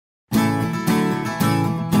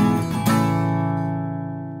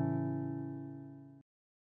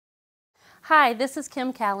Hi, this is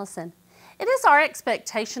Kim Callison. It is our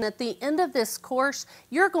expectation at the end of this course,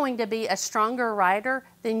 you're going to be a stronger writer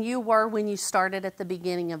than you were when you started at the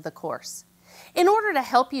beginning of the course. In order to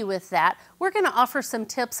help you with that, we're going to offer some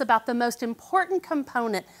tips about the most important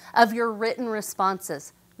component of your written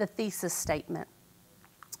responses, the thesis statement.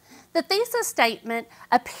 The thesis statement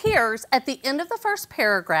appears at the end of the first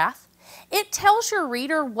paragraph. It tells your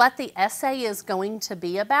reader what the essay is going to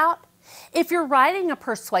be about. If you're writing a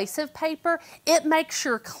persuasive paper, it makes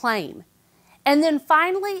your claim. And then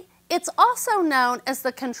finally, it's also known as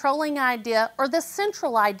the controlling idea or the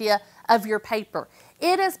central idea of your paper.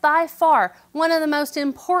 It is by far one of the most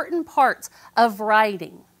important parts of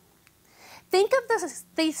writing. Think of the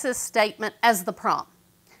thesis statement as the prompt.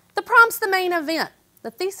 The prompt's the main event.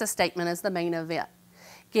 The thesis statement is the main event.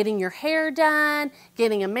 Getting your hair done,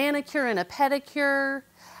 getting a manicure and a pedicure,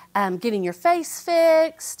 getting your face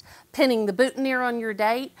fixed, pinning the boutonniere on your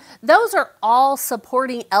date. Those are all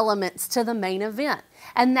supporting elements to the main event.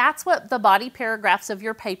 And that's what the body paragraphs of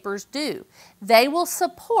your papers do. They will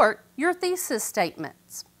support your thesis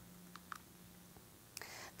statements.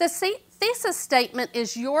 The thesis statement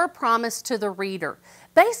is your promise to the reader.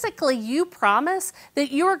 Basically, you promise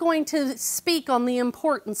that you are going to speak on the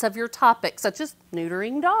importance of your topic, such as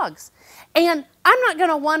neutering dogs. And I'm not going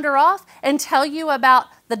to wander off and tell you about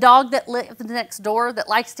the dog that lives next door that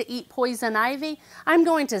likes to eat poison ivy. I'm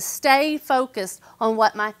going to stay focused on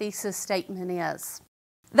what my thesis statement is.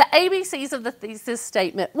 The ABCs of the thesis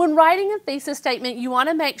statement. When writing a thesis statement, you want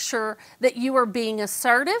to make sure that you are being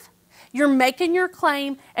assertive, you're making your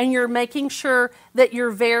claim, and you're making sure that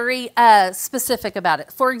you're very specific about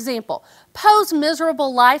it. For example, Poe's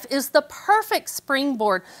miserable life is the perfect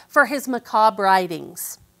springboard for his macabre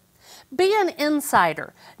writings. Be an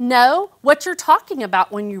insider. Know what you're talking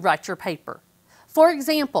about when you write your paper. For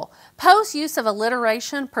example, Poe's use of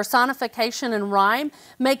alliteration, personification, and rhyme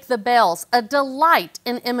make the bells a delight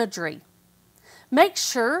in imagery. Make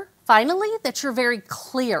sure, finally, that you're very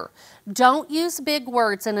clear. Don't use big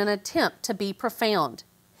words in an attempt to be profound.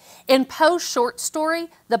 In Poe's short story,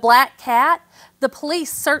 The Black Cat, the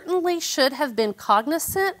police certainly should have been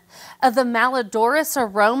cognizant of the malodorous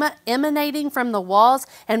aroma emanating from the walls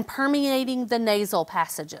and permeating the nasal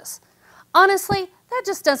passages. Honestly, that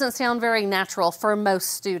just doesn't sound very natural for most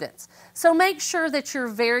students. So make sure that you're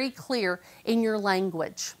very clear in your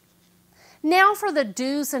language. Now for the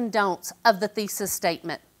do's and don'ts of the thesis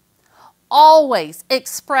statement. Always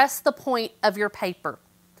express the point of your paper.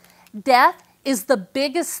 Death is the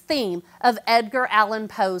biggest theme of Edgar Allan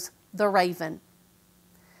Poe's The Raven.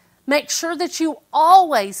 Make sure that you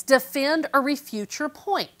always defend or refute your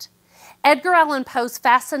point. Edgar Allan Poe's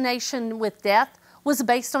fascination with death was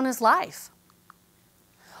based on his life.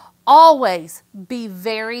 Always be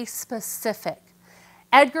very specific.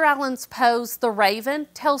 Edgar Allan Poe's The Raven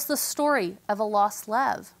tells the story of a lost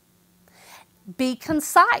love. Be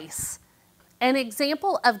concise. An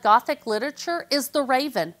example of Gothic literature is The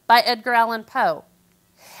Raven by Edgar Allan Poe.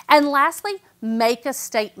 And lastly, make a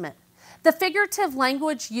statement. The figurative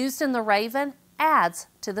language used in The Raven adds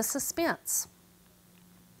to the suspense.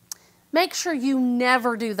 Make sure you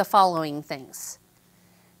never do the following things.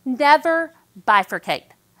 Never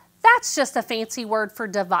bifurcate. That's just a fancy word for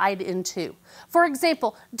divide in two. For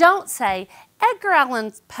example, don't say, Edgar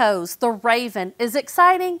Allan Poe's The Raven is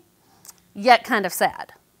exciting, yet kind of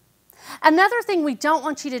sad. Another thing we don't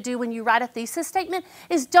want you to do when you write a thesis statement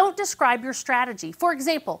is don't describe your strategy. For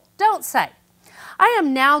example, don't say, I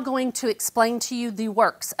am now going to explain to you the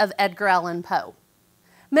works of Edgar Allan Poe.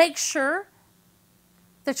 Make sure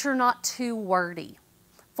that you're not too wordy.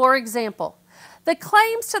 For example, the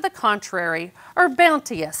claims to the contrary are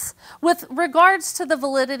bounteous with regards to the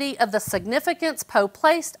validity of the significance Poe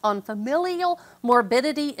placed on familial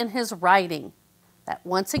morbidity in his writing. That,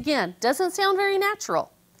 once again, doesn't sound very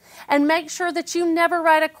natural. And make sure that you never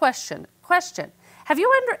write a question. Have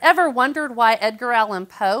you ever wondered why Edgar Allan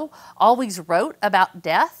Poe always wrote about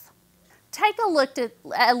death? Take a look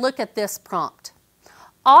at this prompt.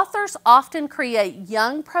 Authors often create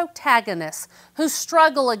young protagonists who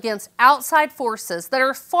struggle against outside forces that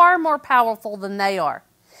are far more powerful than they are.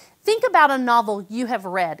 Think about a novel you have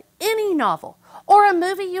read, any novel, or a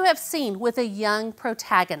movie you have seen with a young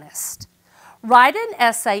protagonist. Write an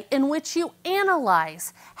essay in which you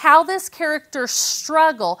analyze how this character's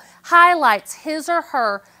struggle highlights his or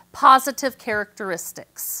her positive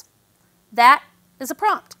characteristics. That is a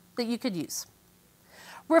prompt that you could use.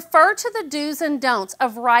 Refer to the do's and don'ts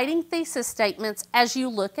of writing thesis statements as you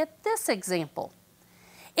look at this example.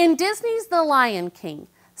 In Disney's The Lion King,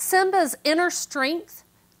 Simba's inner strength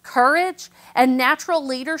Courage and natural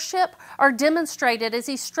leadership are demonstrated as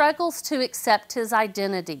he struggles to accept his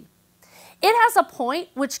identity. It has a point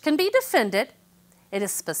which can be defended. It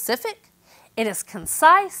is specific, it is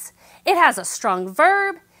concise, it has a strong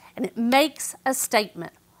verb, and it makes a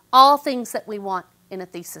statement. All things that we want in a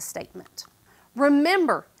thesis statement.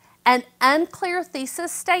 Remember, an unclear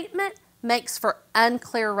thesis statement makes for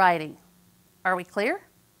unclear writing. Are we clear?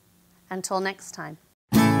 Until next time.